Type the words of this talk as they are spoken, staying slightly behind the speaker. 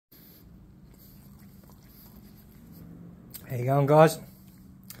How you going, guys?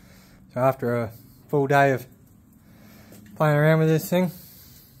 So after a full day of playing around with this thing,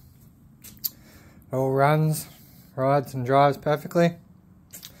 it all runs, rides and drives perfectly.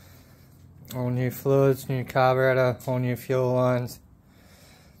 All new fluids, new carburetor, all new fuel lines.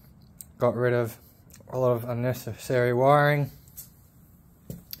 Got rid of a lot of unnecessary wiring.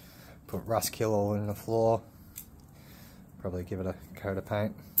 Put rust kill all in the floor. Probably give it a coat of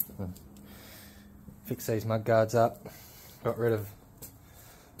paint. And fix these mud guards up. Got rid of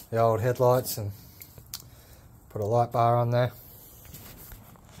the old headlights and put a light bar on there.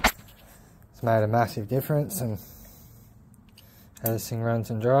 It's made a massive difference in how this thing runs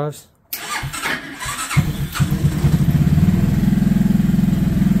and drives.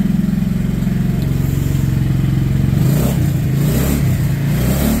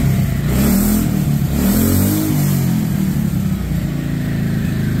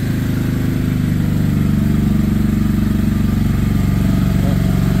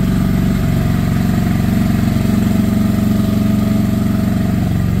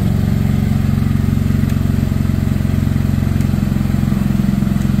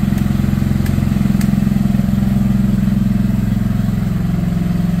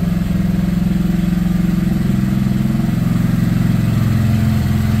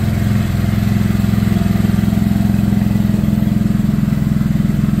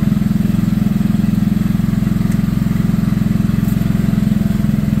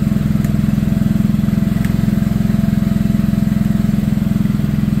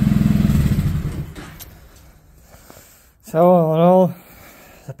 So all in all,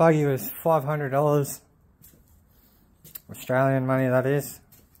 the buggy was $500, Australian money that is,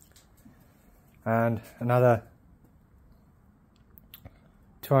 and another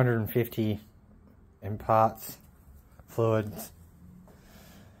 $250 in parts, fluids,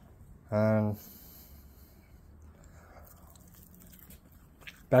 and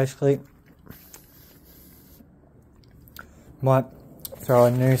basically might throw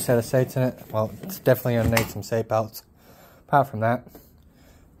a new set of seats in it. Well, it's definitely going to need some seat belts. Apart from that,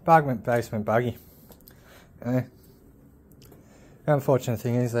 basement buggy. The unfortunate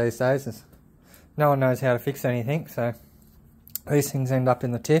thing is these days is no one knows how to fix anything, so these things end up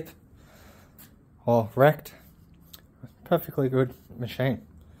in the tip or wrecked. Perfectly good machine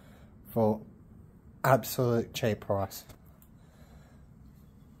for absolute cheap price.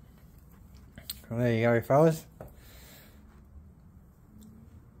 Well, there you go, fellas.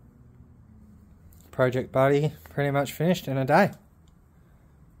 Project Buddy pretty much finished in a day.